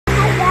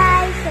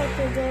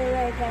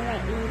we're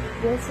gonna eat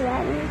this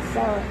one.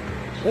 So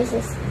this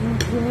is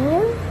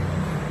beef.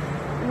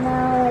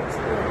 Now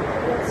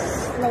let's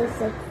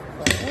slice it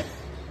first.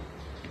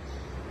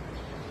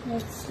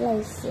 Let's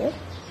slice it.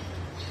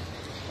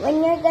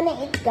 When you're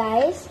gonna eat,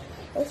 guys,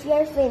 if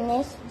you're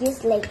finished,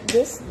 just like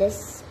this, the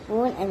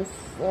spoon and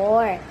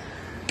fork.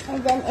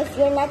 And then if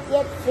you're not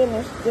yet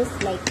finished,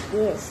 just like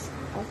this.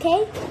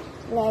 Okay?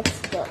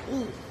 Let's go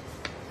eat.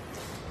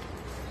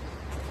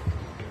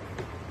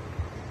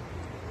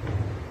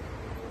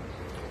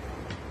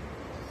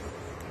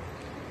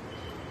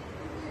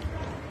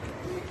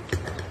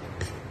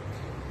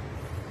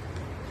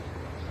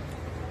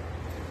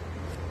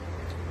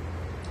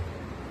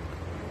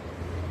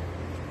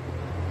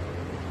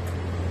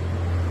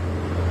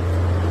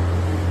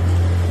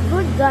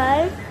 Good,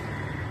 guys.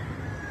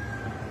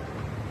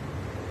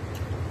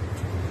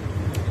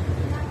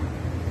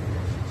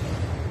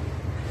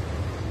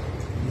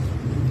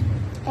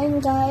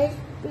 And guys,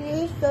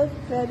 please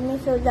subscribe me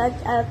so that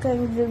I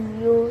can give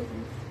you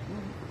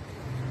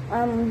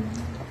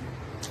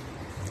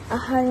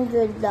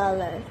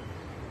 $100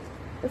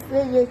 if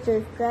you just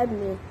subscribe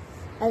me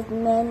as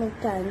many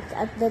times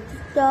at the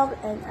TikTok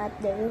and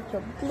at the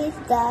YouTube. Please,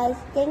 guys,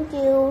 thank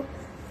you.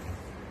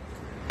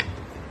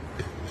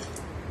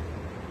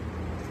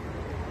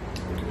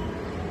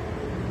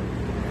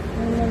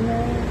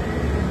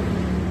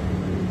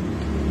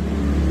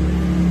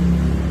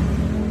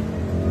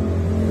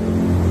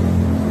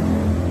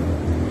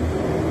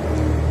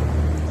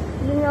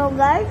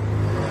 Guys,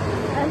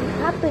 I'm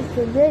happy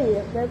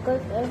today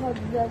because I have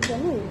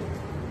Japanese.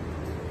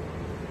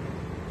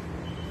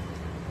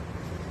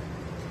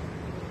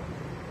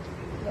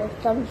 There's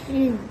some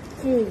cheese.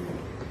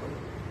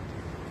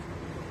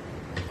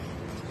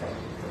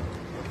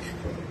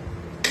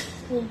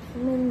 Cheese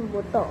means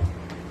butter.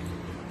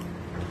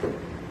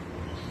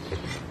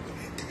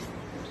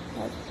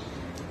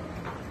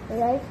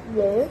 Right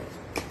there.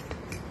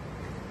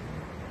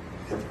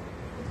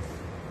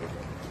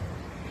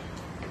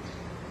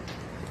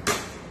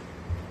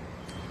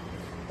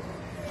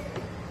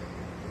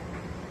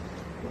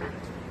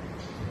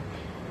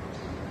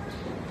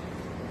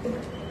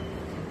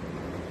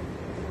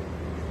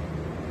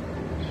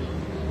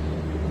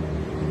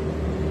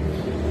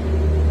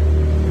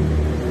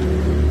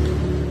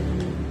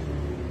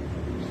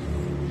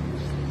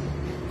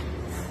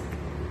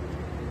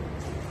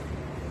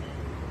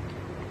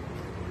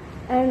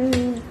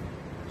 And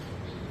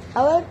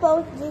I will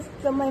post this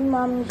to my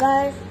mom,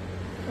 guys,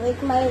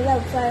 with my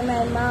love for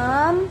my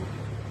mom.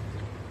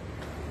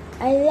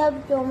 I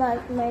love so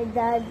much my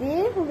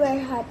daddy. We're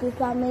happy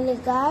family,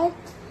 guys.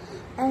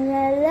 And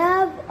I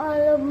love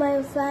all of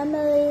my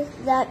families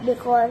that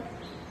because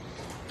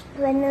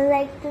when I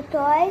like to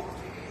toys,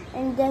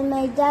 and then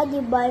my daddy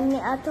buy me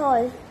a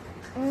toy.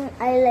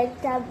 I like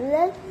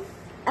tablet.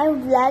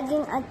 I'm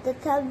vlogging at the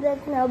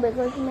tablet now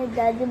because my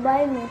daddy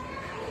buy me.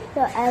 So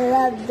I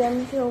love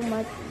them so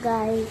much,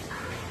 guys.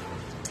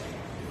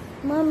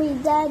 Mommy,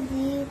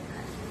 Daddy,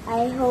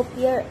 I hope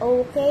you're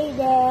okay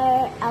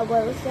there. I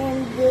will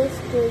send this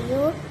to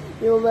you.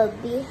 You will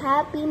be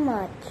happy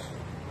much.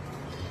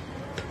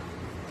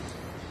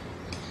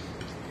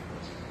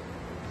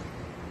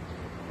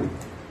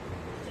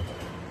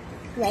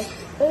 Let's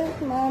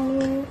eat,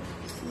 Mommy,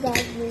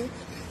 Daddy.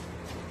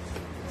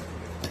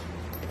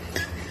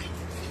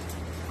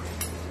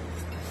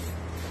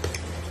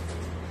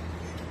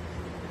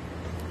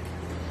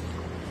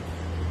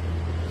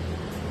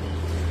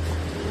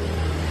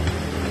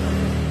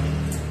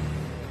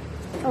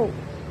 Oh.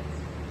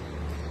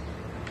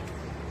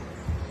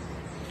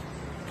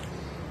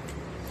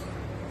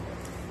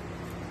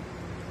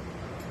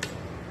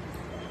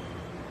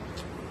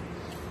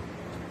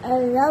 I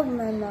love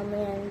my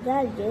mommy and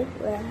daddy.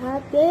 We're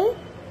happy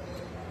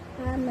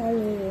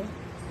family.